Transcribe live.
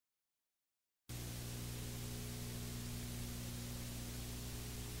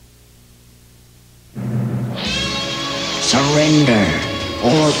Surrender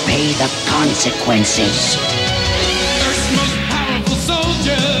or pay the consequences. Earth's most powerful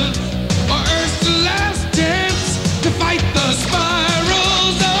soldiers, or Earth's last chance to fight the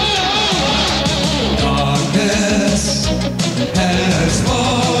spiral zone. Darkness has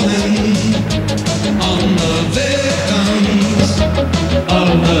fallen on the victims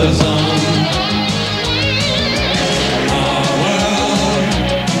of the zone. Our world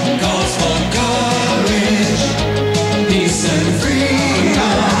calls for courage, peace and freedom.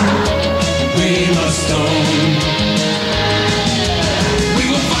 We must own. We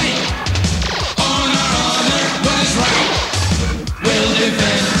will fight on our honor, what is right. We'll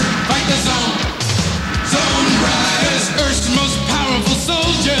defend, fight the zone. Zone riders, Earth's most powerful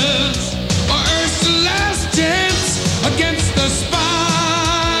soldiers, or Earth's last chance against the spiral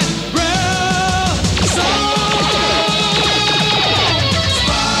zone.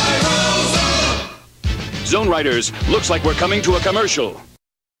 Spiral zone. Zone Riders, looks like we're coming to a commercial.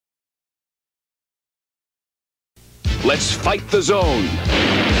 Let's fight the zone.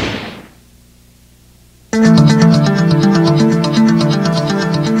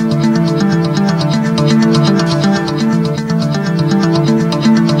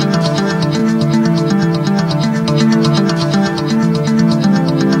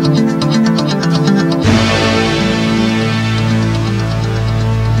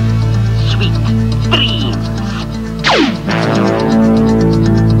 Sweet dreams.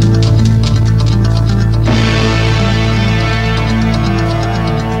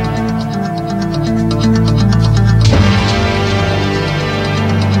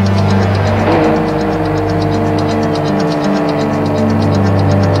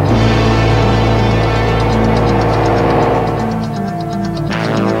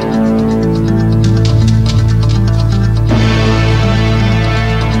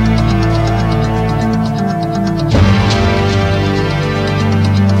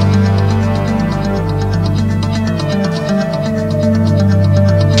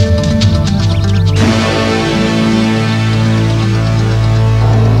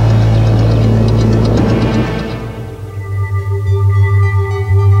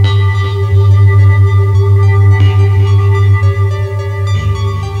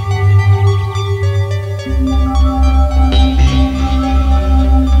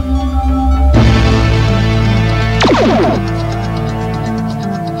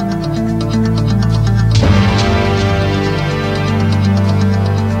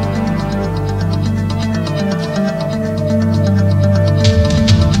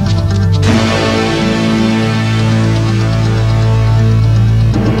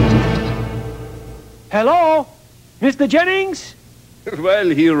 Hello? Mr. Jennings? Well,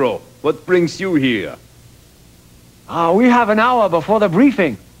 hero, what brings you here? We have an hour before the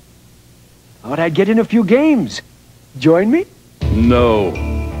briefing. Thought I'd get in a few games. Join me? No,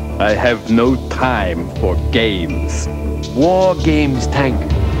 I have no time for games. War games, Tank.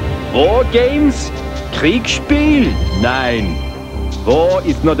 War games? Kriegsspiel? Nein. War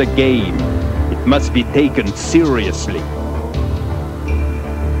is not a game. It must be taken seriously.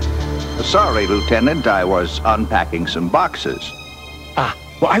 Sorry, Lieutenant, I was unpacking some boxes.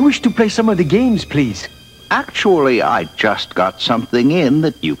 Well, I wish to play some of the games, please. Actually, I just got something in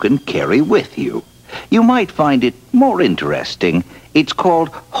that you can carry with you. You might find it more interesting. It's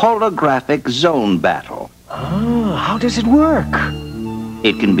called Holographic Zone Battle. How does it work?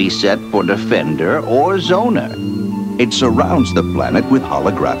 It can be set for Defender or Zoner. It surrounds the planet with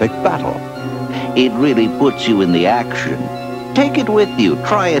holographic battle. It really puts you in the action. Take it with you,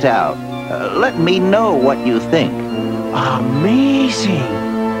 try it out. Let me know what you think. Amazing!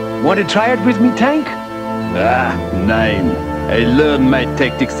 Want to try it with me, Tank? Nein. I learned my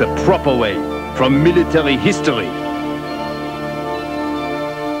tactics the proper way, from military history.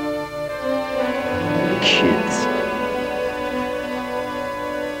 Kids.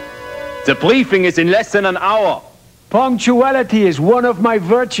 The briefing is in less than an hour. Punctuality is one of my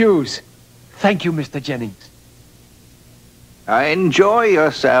virtues. Thank you, Mr. Jennings. Enjoy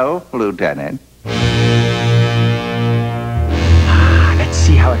yourself, Lieutenant. Let's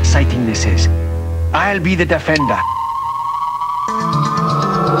see how exciting this is. I'll be the defender.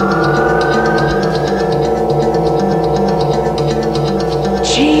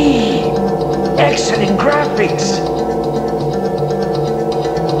 Gee! Excellent graphics!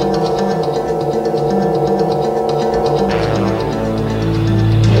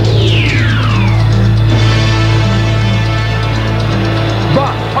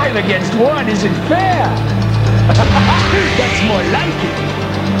 Against one isn't fair. That's more like it.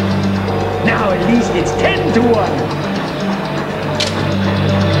 Now at least it's 10 to 1.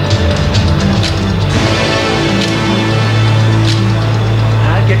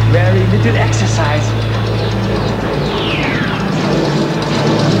 get very little exercise.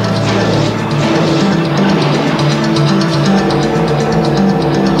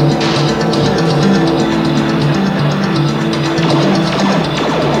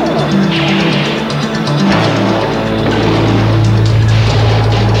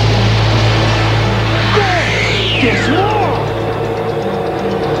 There's more!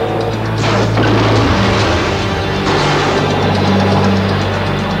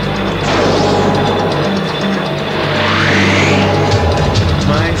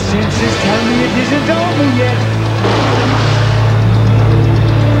 My senses tell me it isn't over yet.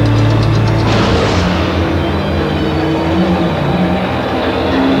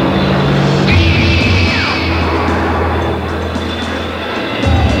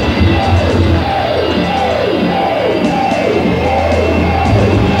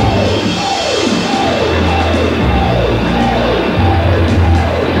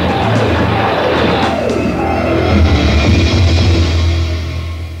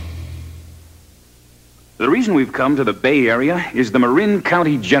 The reason we've come to the Bay Area is the Marin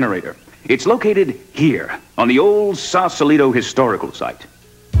County Generator. It's located here, on the old Sausalito historical site.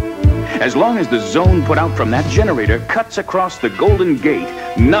 As long as the zone put out from that generator cuts across the Golden Gate,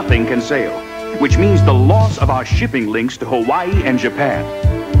 nothing can sail, which means the loss of our shipping links to Hawaii and Japan.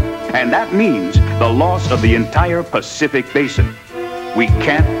 And that means the loss of the entire Pacific Basin. We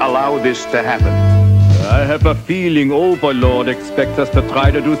can't allow this to happen. I have a feeling Overlord expects us to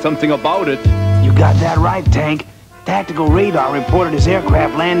try to do something about it. You got that right, Tank. Tactical radar reported his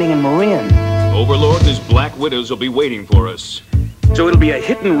aircraft landing in Marin. Overlord and his Black Widows will be waiting for us. So it'll be a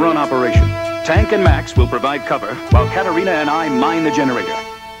hit-and-run operation. Tank and Max will provide cover, while Katarina and I mine the generator.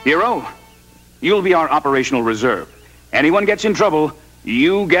 Hero, you'll be our operational reserve. Anyone gets in trouble,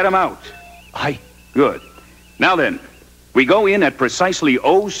 you get them out. Aye. Good. Now then, we go in at precisely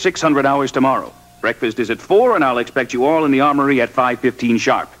 0600 hours tomorrow. Breakfast is at 4, and I'll expect you all in the armory at 5:15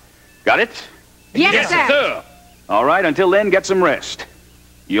 sharp. Got it? Yes, sir. All right, until then, get some rest.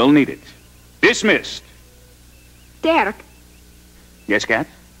 You'll need it. Dismissed. Derek, Yes, Kat?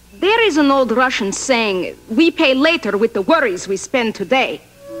 there is an old Russian saying, we pay later with the worries we spend today.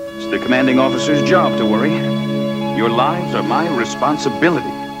 It's the commanding officer's job to worry. Your lives are my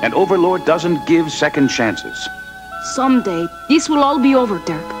responsibility, and Overlord doesn't give second chances. Someday, this will all be over,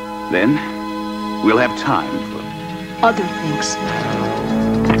 Dirk. Then, we'll have time for... Other things.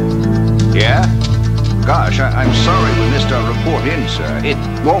 Yeah? Gosh, I'm sorry we missed our report in, sir. It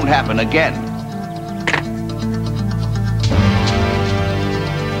won't happen again.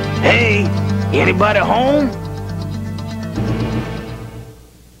 Hey, anybody home?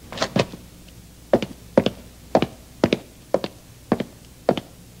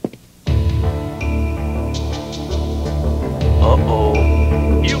 Uh-oh.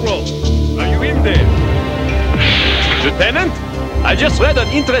 Hero, are you in there? Lieutenant, I just read an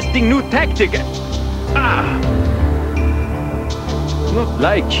interesting new tactic. Not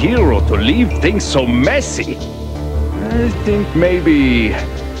like Hero to leave things so messy. I think maybe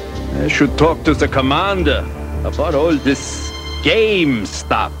I should talk to the commander about all this game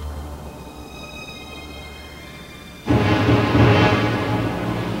stuff.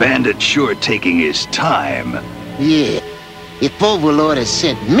 Bandit sure taking his time. Yeah. If Overlord had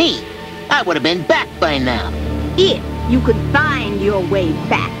sent me, I would have been back by now. If you could find your way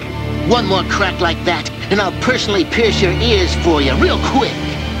back. One more crack like that, and I'll personally pierce your ears for you real quick.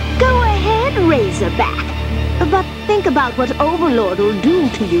 Go ahead, Razorback. But think about what Overlord will do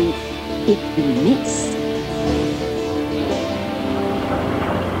to you if you miss.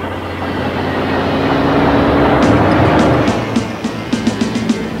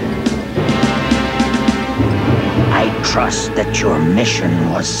 I trust that your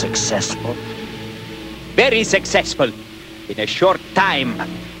mission was successful. Very successful. In a short time,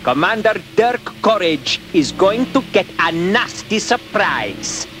 Commander Dirk Courage is going to get a nasty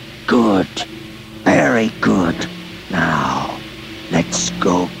surprise. Good. Very good. Now, let's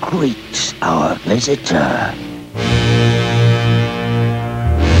go greet our visitor.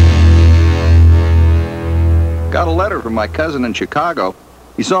 Got a letter from my cousin in Chicago.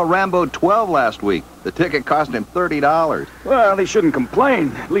 He saw Rambo 12 last week. The ticket cost him $30. Well, they shouldn't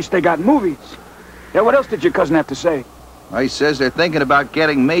complain. At least they got movies. Yeah, what else did your cousin have to say? He says they're thinking about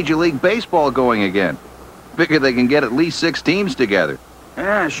getting Major League Baseball going again. Figure they can get at least 6 teams together.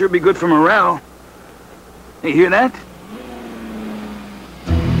 Yeah, sure be good for morale. You hear that?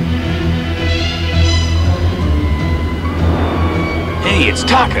 Hey, it's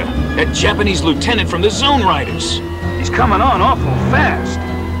Taka, that Japanese lieutenant from the Zone Riders. He's coming on awful fast.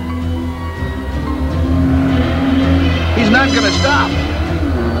 He's not gonna stop.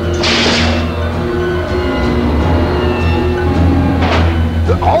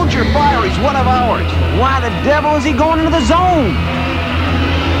 Why the devil is he going into the zone?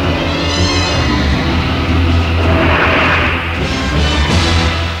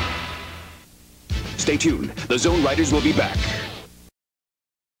 Stay tuned. The Zone Riders will be back.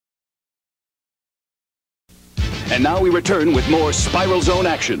 And now we return with more Spiral Zone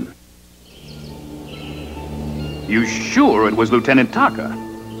action. You sure it was Lieutenant Taka?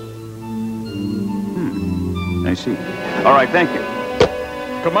 I see. All right, thank you.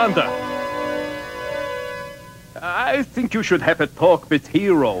 Commander, I think you should have a talk with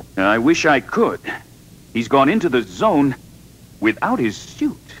Hero. I wish I could. He's gone into the zone without his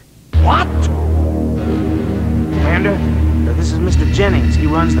suit. What? Commander, this is Mr. Jennings. He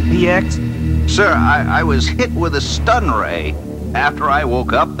runs the PX. Sir, I was hit with a stun ray. After I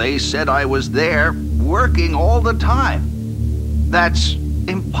woke up, they said I was there, working all the time. That's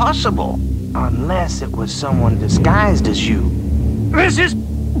impossible. Unless it was someone disguised as you. This is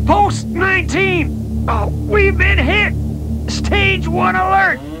Post 19! Oh, we've been hit! Stage 1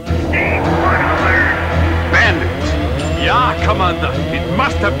 alert! Stage 1 alert! Bandit! Yeah, Commander, it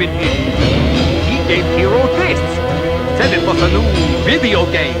must have been him. He gave Hero this. Said it was a new video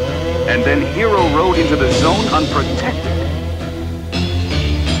game. And then Hero rode into the zone unprotected.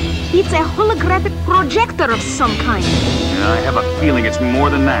 It's a holographic projector of some kind. I have a feeling it's more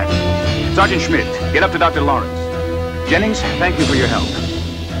than that. Sergeant Schmidt, get up to Dr. Lawrence. Jennings, thank you for your help.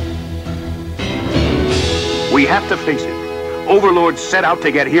 We have to face it. Overlord set out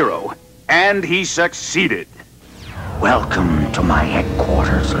to get Hero, and he succeeded. Welcome to my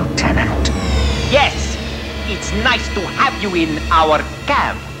headquarters, Lieutenant. Yes, it's nice to have you in our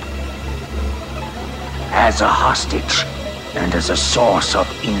camp. As a hostage, and as a source of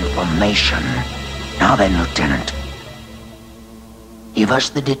information. Now then, Lieutenant. Give us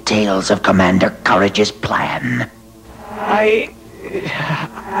the details of Commander Courage's plan.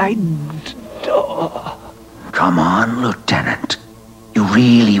 Come on, Lieutenant. You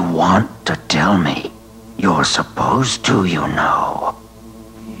really want to tell me? You're supposed to, you know.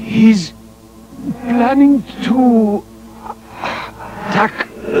 He's planning to attack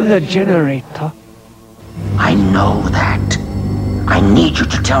the generator. I know that. I need you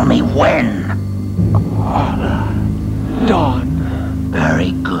to tell me when. Dawn.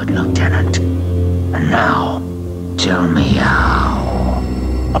 Very good, Lieutenant. And now, tell me how.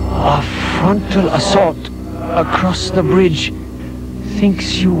 A frontal assault across the bridge.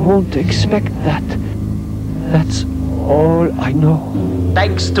 Thinks you won't expect that. That's all I know.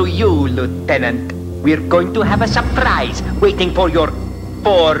 Thanks to you, Lieutenant. We're going to have a surprise waiting for your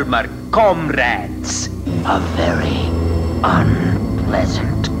former comrades. A very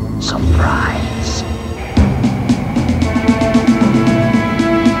unpleasant surprise.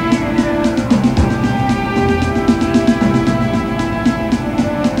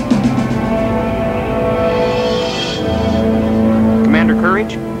 Commander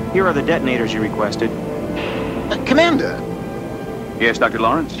Courage, here are the detonators you requested. Commander. Yes, Dr.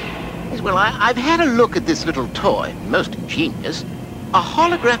 Lawrence? Yes, well, I've had a look at this little toy. Most ingenious. A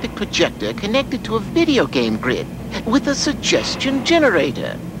holographic projector connected to a video game grid with a suggestion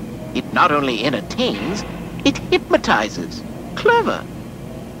generator. It not only entertains, it hypnotizes. Clever.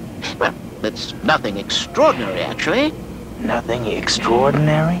 Well, it's nothing extraordinary, actually. Nothing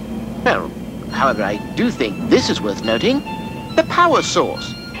extraordinary? Well, however, I do think this is worth noting. The power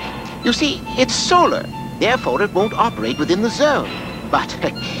source. You see, it's solar. Therefore, it won't operate within the zone. But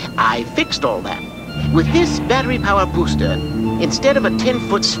I fixed all that. With this battery power booster, instead of a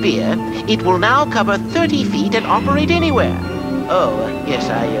 10-foot sphere, it will now cover 30 feet and operate anywhere. Oh, yes,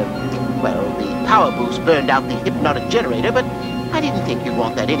 well, the power boost burned out the hypnotic generator, but I didn't think you'd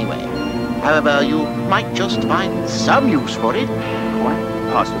want that anyway. However, you might just find some use for it.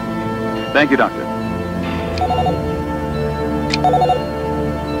 Quite possibly. Thank you, Doctor.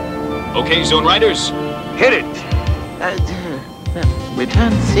 Okay, Zone Riders. Hit it!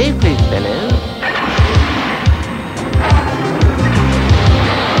 Return safely, fellow.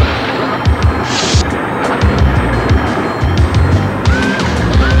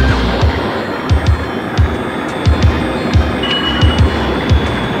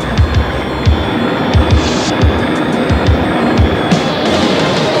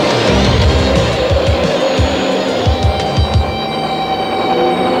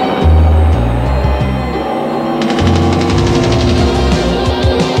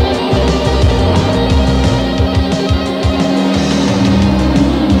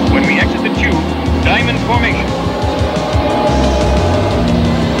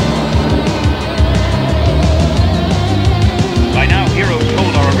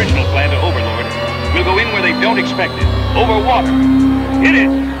 Don't expect it. Over water. Hit it!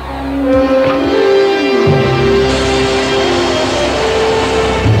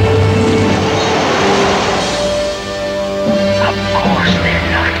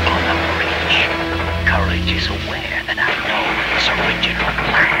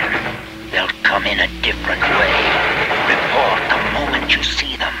 come in a different way. Report the moment you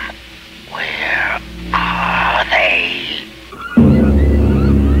see them. Where are they?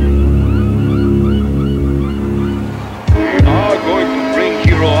 Are going to bring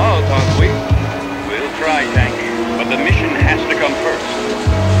Hero out, aren't we? We'll try, Tank. But the mission has to come first.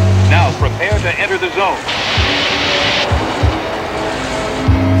 Now prepare to enter the zone.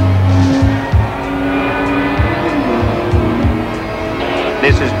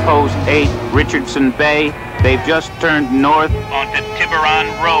 This is Post 8, Richardson Bay. They've just turned north onto Tiburon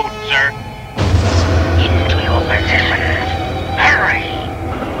Road, sir. Into your positions. Hurry!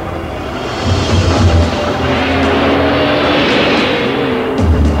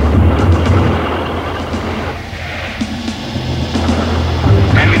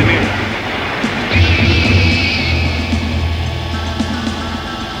 Hand me the mirror.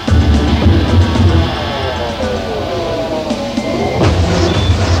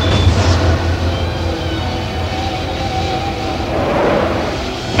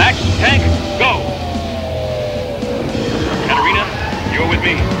 Tank, go! Katarina, you're with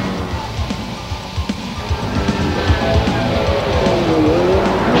me.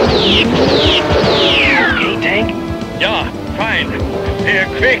 Okay, Tank? Yeah, fine. Here,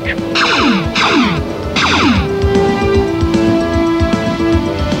 quick!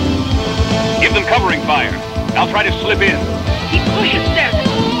 Give them covering fire. I'll try to slip in. He pushes them.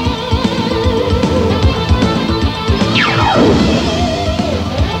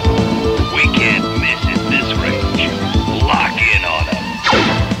 We can't miss at this range. Lock in on them.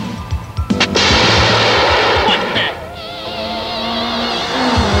 What the?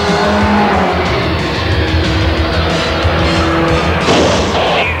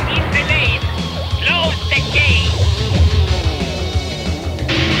 There is delays. Close the gate.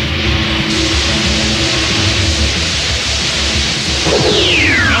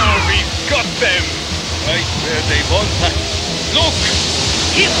 Now we've got them! Right where they want us. Look!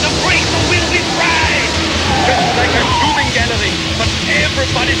 Hit the brakes or we'll be fried. Just like a shooting gallery, but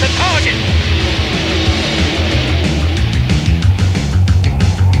everybody's a target!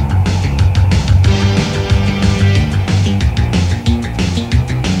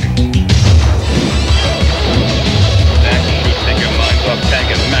 That should take your minds off Tank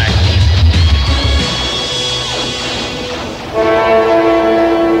and Max.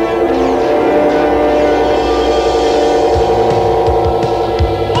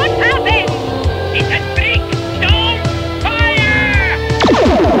 What happened? It's a trick. Don't fire!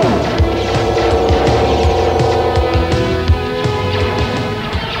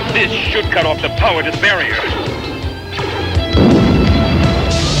 This should cut off the power to the barrier.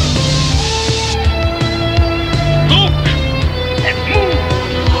 Look! Let's move.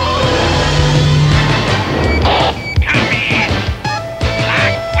 Come in.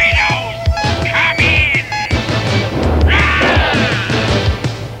 Black Widows, come in.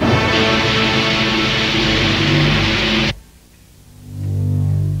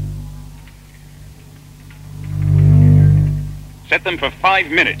 Set them for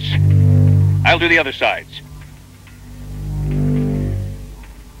 5 minutes. I'll do the other sides.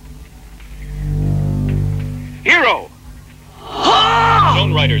 Hero!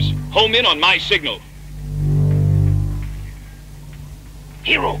 Zone Riders, home in on my signal.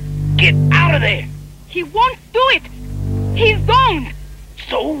 Hero, get out of there. He won't do it. He's zoned.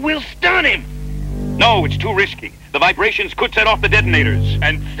 So we'll stun him. No, it's too risky. The vibrations could set off the detonators.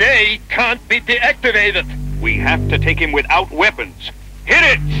 And they can't be deactivated. We have to take him without weapons. Hit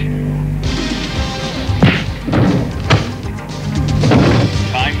it!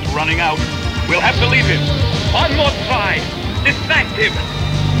 Time's running out. We'll have to leave him. One more try. Distract him.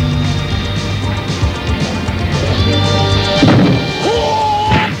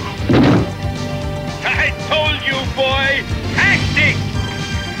 I told you, boy. Tactic!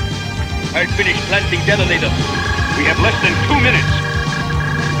 I've finished planting detonator. We have less than 2 minutes.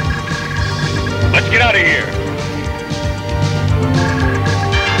 Let's get out of here.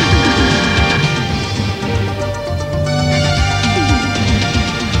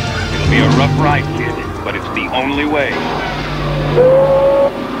 It'll be a rough ride, kid, but it's the only way.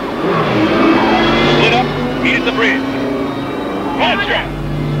 Split up, meet at the bridge. Roger!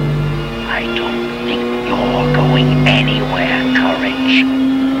 I don't think you're going anywhere, Courage.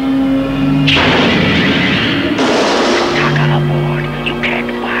 Stuck on a board. You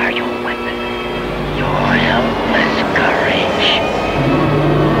can't fire your weapon. You're helpless, Courage.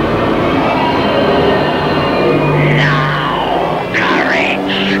 Now,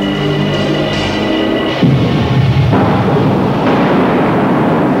 Courage.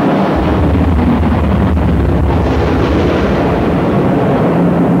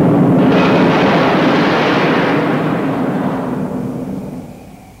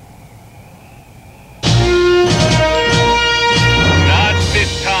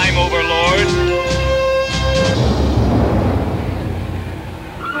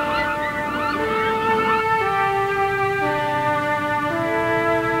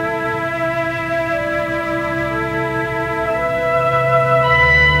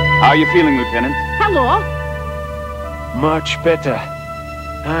 How you feeling, Lieutenant? Hello? Much better.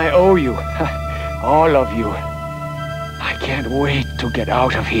 I owe you. All of you. I can't wait to get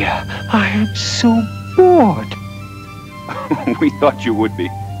out of here. I am so bored. We thought you would be.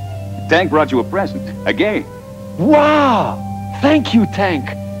 Tank brought you a present. A game. Wow! Thank you, Tank.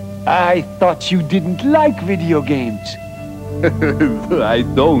 I thought you didn't like video games. I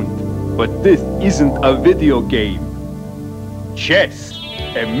don't. But this isn't a video game. Chess.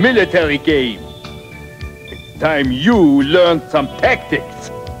 A military game. It's time you learned some tactics.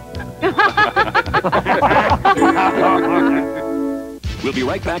 We'll be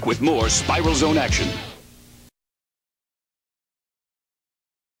right back with more Spiral Zone action.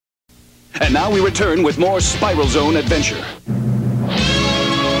 And now we return with more Spiral Zone adventure.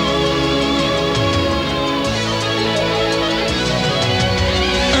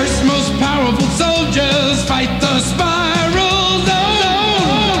 Earth's most powerful soldiers fight the Spiral Zone.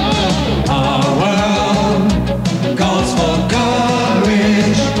 Our world calls for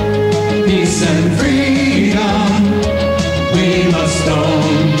courage, peace and freedom. We must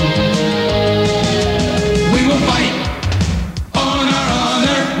own. We will fight on our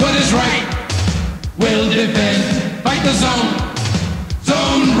honor, what is right. We'll defend, fight the zone.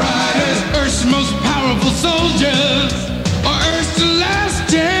 Zone right.